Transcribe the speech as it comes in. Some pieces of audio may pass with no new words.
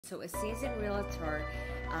So a seasoned realtor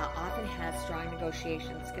often has strong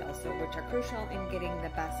negotiation skills, which are crucial in getting the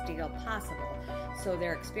best deal possible. So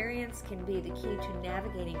their experience can be the key to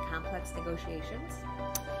navigating complex negotiations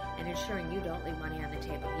and ensuring you don't leave money on the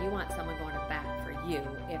table. You want someone going to bat for you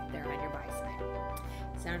if they're on your buy side.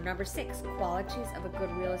 So number 6, qualities of a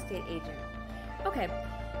good real estate agent. Okay,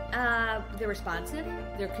 they're responsive,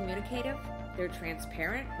 they're communicative, they're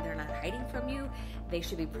transparent, they're not hiding from you. They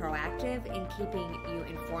should be proactive in keeping you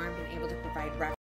informed and able to provide references